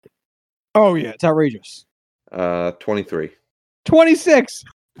 Oh yeah, it's outrageous. 23. 26.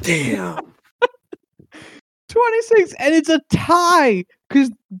 Damn. 26, and it's a tie because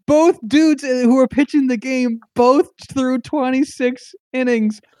both dudes who were pitching the game both threw 26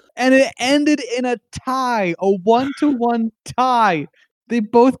 innings, and it ended in a tie, a 1-1 tie. They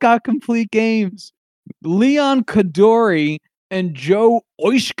both got complete games. Leon Kadori and Joe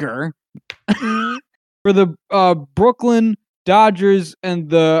Oishker for the Brooklyn Dodgers and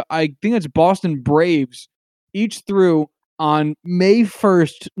the, I think it's Boston Braves, each threw on May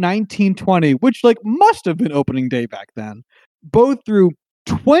 1st, 1920, which like must have been opening day back then. Both threw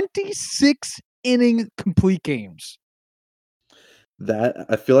 26 inning complete games. That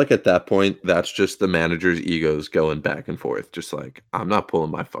I feel like at that point, that's just the manager's egos going back and forth. Just like, I'm not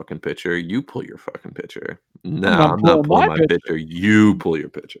pulling my fucking pitcher. You pull your fucking pitcher. No, I'm not pulling my pitcher. You pull your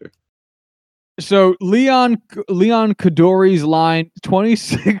pitcher. So Leon Kadori's line,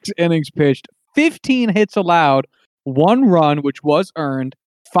 26 innings pitched, 15 hits allowed, 1 run, which was earned,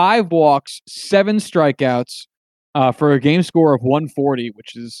 5 walks, 7 strikeouts, for a game score of 140,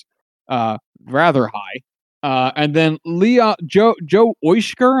 which is rather high. And then Joe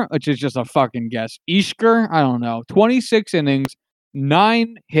Oishker, which is just a fucking guess. Ishker, I don't know. 26 innings,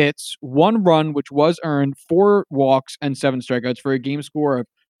 9 hits, 1 run, which was earned, 4 walks, and 7 strikeouts for a game score of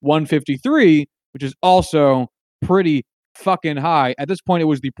 153, which is also pretty fucking high. At this point, it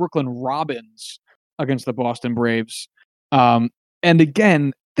was the Brooklyn Robins against the Boston Braves. And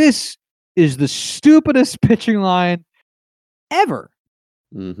again, this is the stupidest pitching line ever.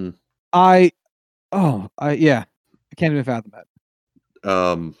 Mm-hmm. I can't even fathom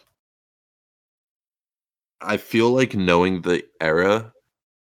that. I feel like knowing the era,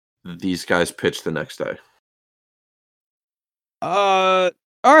 these guys pitch the next day.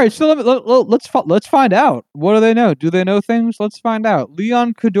 All right, so let's find out. What do they know? Do they know things? Let's find out.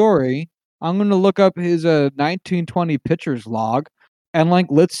 Leon Kadori. I'm going to look up his 1920 pitcher's log. And like,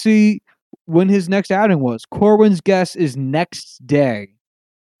 let's see when his next outing was. Corwin's guess is next day.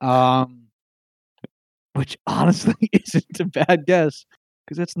 Which honestly isn't a bad guess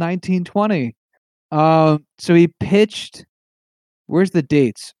because it's 1920. So he pitched. Where's the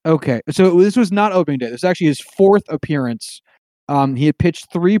dates? Okay, so this was not opening day. This is actually his fourth appearance. He had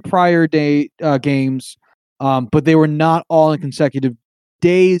pitched 3 prior day games, but they were not all in consecutive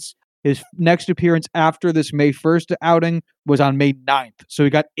days. His next appearance after this May 1st outing was on May 9th, so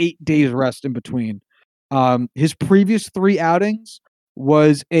he got 8 days rest in between. His previous 3 outings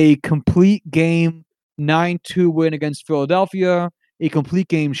was a complete game 9-2 win against Philadelphia, a complete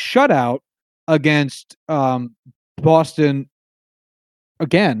game shutout against Boston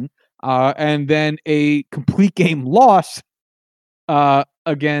again, and then a complete game loss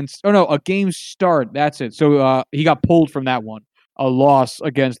against a game start. That's it. So he got pulled from that one. A loss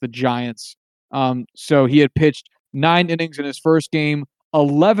against the Giants. So he had pitched 9 innings in his first game,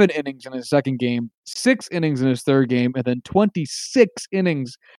 11 innings in his second game, 6 innings in his third game, and then 26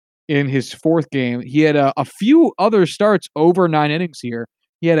 innings in his fourth game. He had a few other starts over 9 innings here.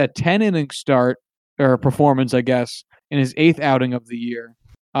 He had a 10-inning start or performance, I guess, in his 8th outing of the year.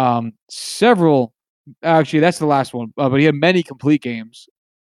 Actually, that's the last one, but he had many complete games.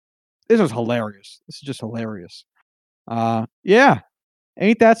 This was hilarious. This is just hilarious. Yeah,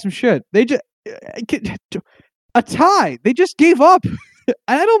 ain't that some shit? They just a tie. They just gave up, and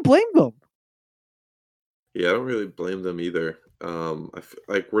I don't blame them. Yeah, I don't really blame them either.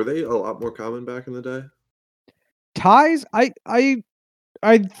 Were they a lot more common back in the day? Ties, I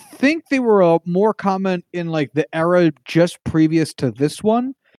think they were more common in like the era just previous to this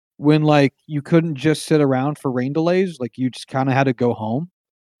one, when like you couldn't just sit around for rain delays, like you just kind of had to go home.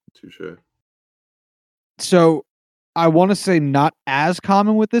 Touché. So I want to say not as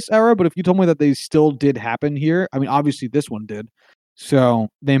common with this era, but if you told me that they still did happen here, I mean, obviously this one did, so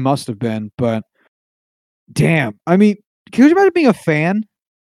they must have been. But damn, I mean, can you imagine being a fan?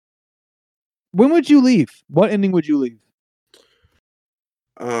 When would you leave? What inning would you leave?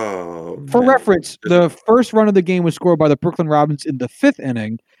 Oh, For reference, the first run of the game was scored by the Brooklyn Robins in the 5th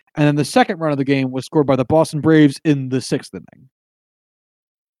inning, and then the second run of the game was scored by the Boston Braves in the 6th inning.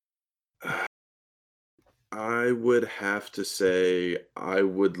 I would have to say I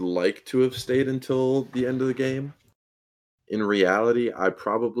would like to have stayed until the end of the game. In reality, I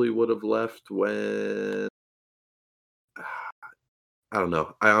probably would have left when... I don't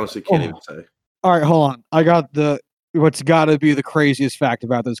know. I honestly can't even say. All right, hold on. I got what's got to be the craziest fact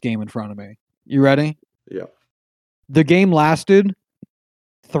about this game in front of me. You ready? Yeah. The game lasted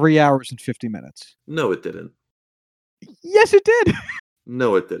 3 hours and 50 minutes. No, it didn't. Yes, it did.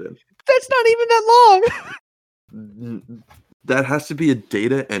 No, it didn't. That's not even that long. That has to be a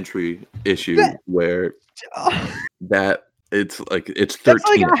data entry issue where that it's 13. That's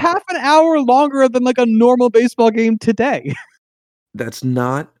like a half an hour longer than like a normal baseball game today. That's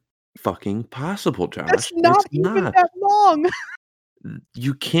not fucking possible, Josh. That's not even that long.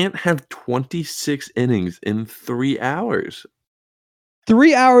 You can't have 26 innings in 3 hours.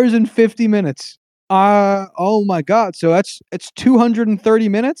 3 hours and 50 minutes. Oh my God. So it's 230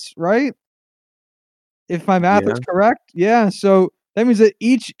 minutes, right? If my math is correct. Yeah. So that means that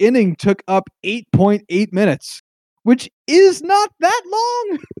each inning took up 8.8 minutes, which is not that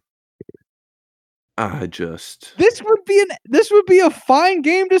long. This would be a fine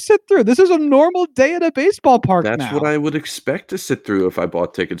game to sit through. This is a normal day at a baseball park. That's what I would expect to sit through if I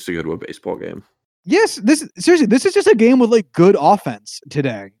bought tickets to go to a baseball game. Yes, this is just a game with like good offense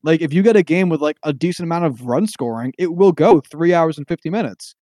today. Like if you get a game with like a decent amount of run scoring, it will go 3 hours and 50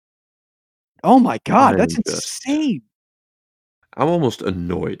 minutes. Oh my God, that's insane. I'm almost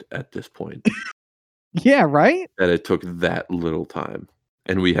annoyed at this point. Yeah, right? That it took that little time.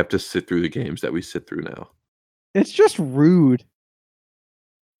 And we have to sit through the games that we sit through now. It's just rude.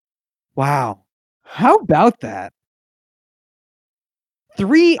 Wow. How about that?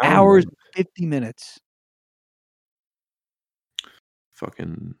 3 hours, 50 minutes.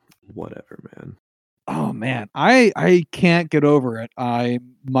 Fucking whatever, man. Oh, man. I can't get over it. I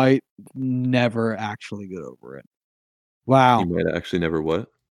might never actually get over it. Wow. You might actually never what?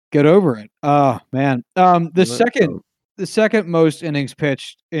 Get over it. Oh, man. The second most innings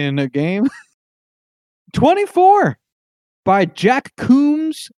pitched in a game, 24 by Jack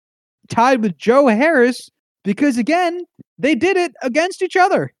Coombs, tied with Joe Harris, because again, they did it against each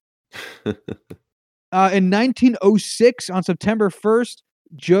other. In 1906, on September 1st,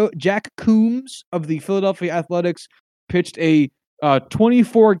 Jack Coombs of the Philadelphia Athletics pitched a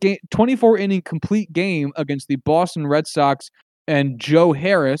 24 inning complete game against the Boston Red Sox and Joe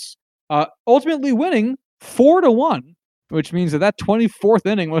Harris, ultimately winning 4-1. which means that 24th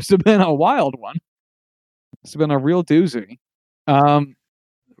inning must have been a wild one. It's been a real doozy.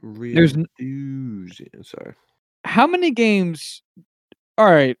 Real doozy. Sorry. How many games? All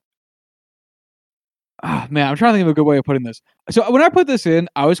right. Oh, man, I'm trying to think of a good way of putting this. So when I put this in,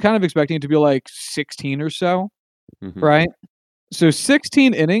 I was kind of expecting it to be like 16 or so, right? So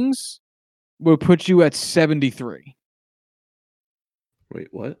 16 innings will put you at 73. Wait,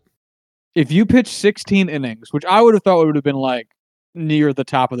 what? If you pitch 16 innings, which I would have thought would have been like near the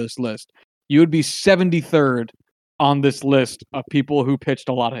top of this list, you would be 73rd on this list of people who pitched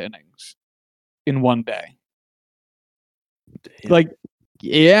a lot of innings in one day. Damn. Like,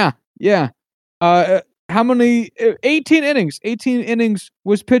 yeah. How many? 18 innings. 18 innings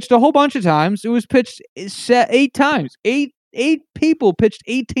was pitched a whole bunch of times. It was pitched 8 times. Eight people pitched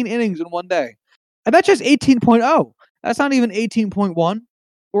 18 innings in one day. And that's just 18.0. That's not even 18.1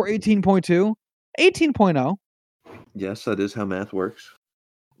 or 18.2. 18.0. Yes, that is how math works.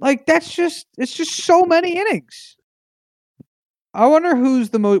 Like, it's just so many innings. I wonder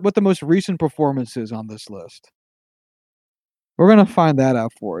what the most recent performance is on this list. We're gonna find that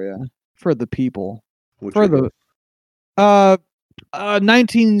out for you, for the people. What's for your the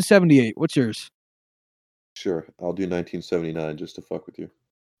 1978. What's yours? Sure, I'll do 1979 just to fuck with you.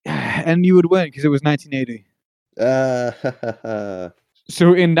 And you would win because it was 1980.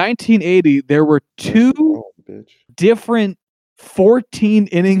 So in 1980, there were two different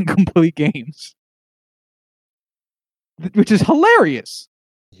 14-inning complete games, which is hilarious.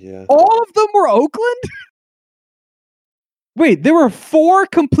 Yeah. All of them were Oakland? Wait, there were 4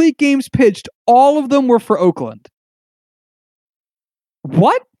 complete games pitched. All of them were for Oakland.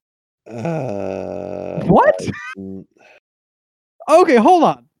 What? What? Okay, hold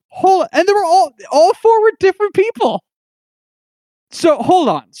on. And they were all 4 were different people. So hold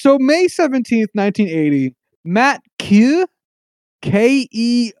on. So May 17th, 1980, Matt Keough,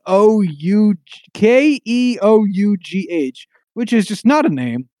 Keough, which is just not a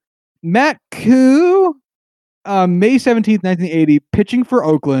name. Matt Keough, May 17th, 1980, pitching for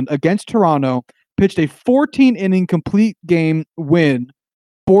Oakland against Toronto, pitched a 14-inning complete game win,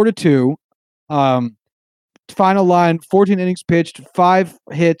 4-2. Final line: 14 innings pitched, 5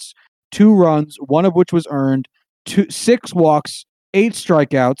 hits, 2 runs, 1 of which was earned, 6 walks, 8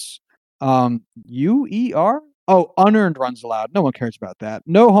 strikeouts. UER? Oh, unearned runs allowed. No one cares about that.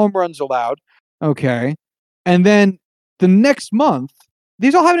 No home runs allowed. Okay. And then the next month,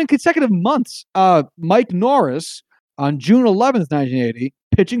 these all happened in consecutive months. Mike Norris on June 11th, 1980,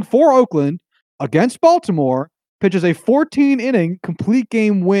 pitching for Oakland against Baltimore, pitches a 14-inning complete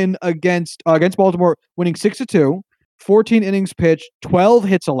game win against Baltimore, winning 6-2. 14 innings pitched, 12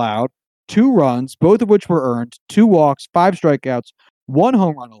 hits allowed, 2 runs, both of which were earned, 2 walks, 5 strikeouts, 1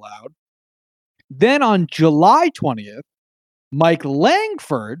 home run allowed. Then on July 20th, Mike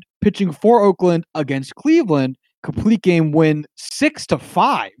Langford, pitching for Oakland against Cleveland, complete game win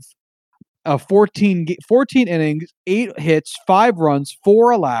 6-5. 14 innings, 8 hits, 5 runs,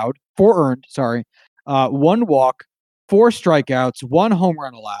 4 earned, 1 walk, 4 strikeouts, 1 home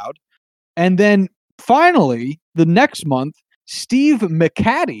run allowed. And then finally, the next month, Steve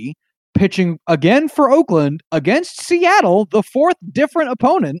McCatty, pitching again for Oakland against Seattle, the 4th different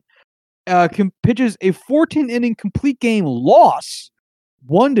opponent, pitches a 14-inning complete game loss,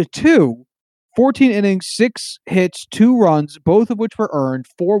 1-2. 14 innings, 6 hits, 2 runs, both of which were earned,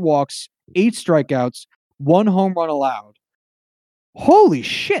 4 walks, 8 strikeouts, 1 home run allowed. Holy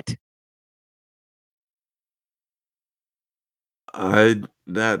shit.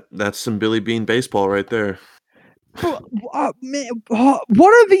 That's some Billy Bean baseball right there. Man, what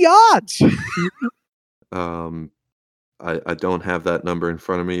are the odds? I don't have that number in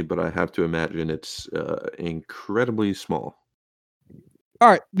front of me, but I have to imagine it's incredibly small. All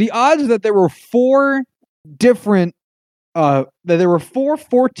right, the odds that there were 4 different that there were 4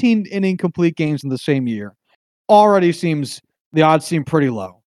 14-inning complete games in the same year already the odds seem pretty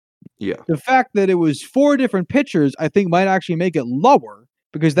low. Yeah. The fact that it was 4 different pitchers, I think, might actually make it lower,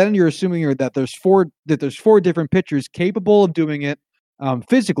 because then you're assuming that there's 4 different pitchers capable of doing it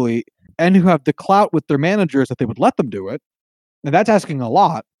physically, and who have the clout with their managers that they would let them do it. And that's asking a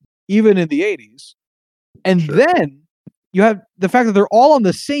lot, even in the 80s. And then you have the fact that they're all on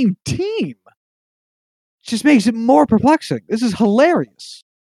the same team. Just makes it more perplexing. This is hilarious.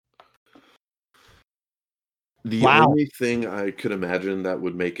 The only thing I could imagine that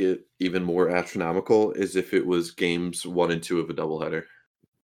would make it even more astronomical is if it was games 1 and 2 of a doubleheader.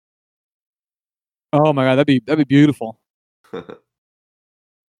 Oh my god, that'd be beautiful.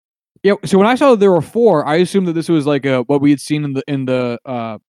 Yeah. So when I saw that there were 4, I assumed that this was like what we had seen in the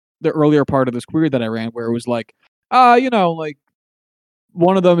earlier part of this query that I ran, where it was like like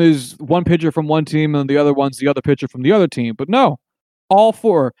one of them is one pitcher from one team and the other one's the other pitcher from the other team. But no, all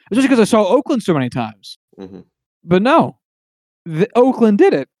four. Especially because I saw Oakland so many times. Mm-hmm. But no, Oakland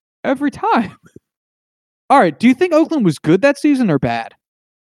did it every time. All right, do you think Oakland was good that season or bad?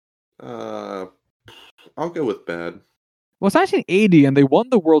 I'll go with bad. Well, it's 1980, and they won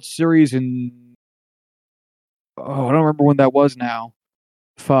the World Series in... Oh, I don't remember when that was now.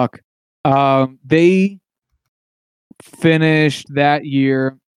 Fuck. They finished that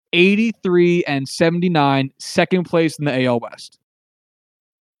year 83-79, second place in the AL West.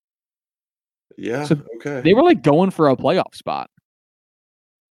 Yeah, So okay. they were like going for a playoff spot.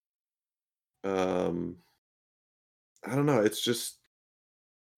 I don't know. It's just...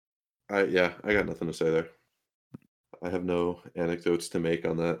 I got nothing to say there. I have no anecdotes to make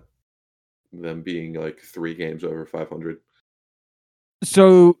on that. Them being like 3 games over 500.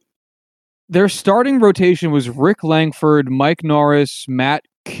 So their starting rotation was Rick Langford, Mike Norris, Matt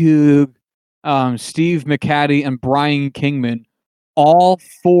Coog, Steve McCatty, and Brian Kingman. All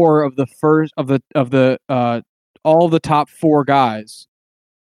four of the all the top 4 guys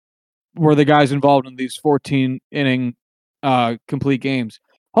were the guys involved in these 14 inning complete games.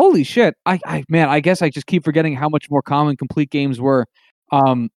 Holy shit! I guess I just keep forgetting how much more common complete games were.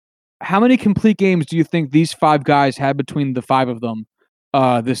 How many complete games do you think these 5 guys had between the 5 of them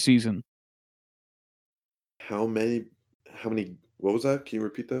this season? How many? What was that? Can you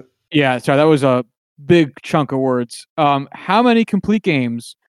repeat that? Yeah, sorry, that was a big chunk of words. How many complete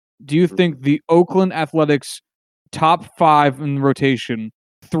games do you think the Oakland Athletics top 5 in the rotation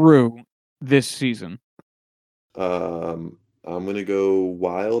threw this season? I'm gonna go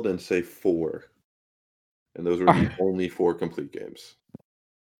wild and say 4, and those were the only 4 complete games.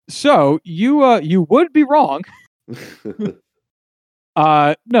 So you would be wrong.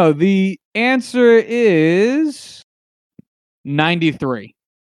 No, the answer is 93.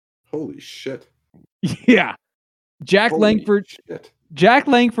 Holy shit! Yeah, Jack Langford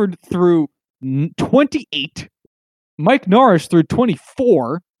threw 28. Mike Norris threw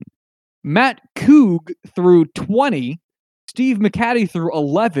 24. Matt Coog threw 20. Steve McCatty threw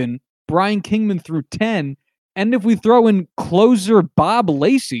 11. Brian Kingman threw 10. And if we throw in closer Bob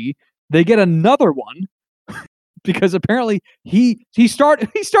Lacey, they get another one. Because apparently he started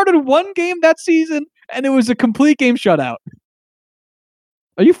 1 game that season and it was a complete game shutout.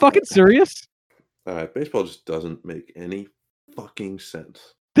 Are you fucking serious? All right, baseball just doesn't make any fucking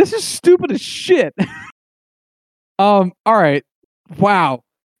sense. This is stupid as shit. All right. Wow.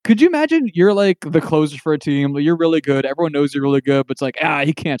 Could you imagine you're like the closer for a team, you're really good, everyone knows you're really good, but it's like,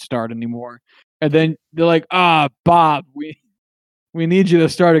 he can't start anymore. And then they're like, Bob, we need you to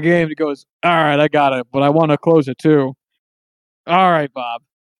start a game. He goes, all right, I got it, but I want to close it too. All right, Bob.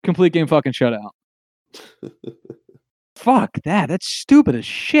 Complete game fucking shutout. Fuck that. That's stupid as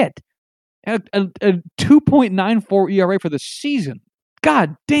shit. A 2.94 ERA for the season.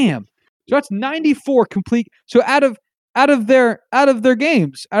 God damn. So that's 94 complete. So out of their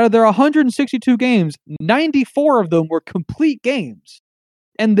games, out of their 162 games, 94 of them were complete games.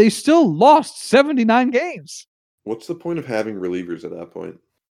 And they still lost 79 games. What's the point of having relievers at that point?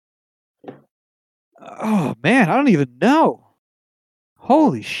 Oh, man, I don't even know.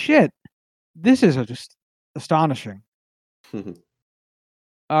 Holy shit. This is just astonishing.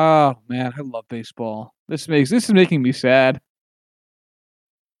 Oh, man, I love baseball. This is making me sad.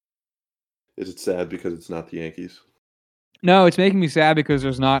 Is it sad because it's not the Yankees? No, it's making me sad because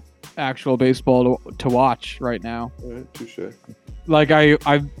there's not actual baseball to watch right now. All right, touche. Like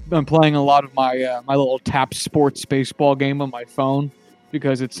I've been playing a lot of my my little Tap Sports baseball game on my phone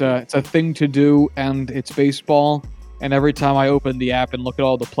because it's a thing to do and it's baseball. And every time I open the app and look at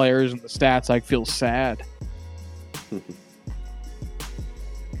all the players and the stats, I feel sad.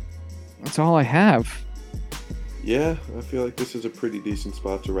 That's all I have. Yeah, I feel like this is a pretty decent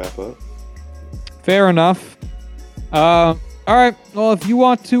spot to wrap up. Fair enough. All right. Well, if you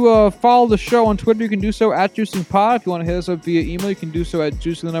want to follow the show on Twitter, you can do so at JuicingPod. If you want to hit us up via email, you can do so at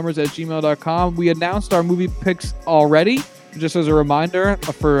juicingthenumbers@gmail.com. We announced our movie picks already. Just as a reminder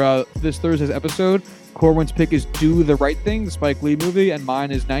for this Thursday's episode, Corwin's pick is Do the Right Thing, the Spike Lee movie, and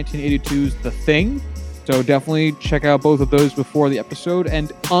mine is 1982's The Thing. So definitely check out both of those before the episode.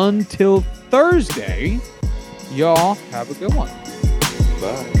 And until Thursday, y'all have a good one.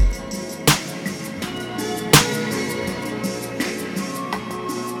 Bye.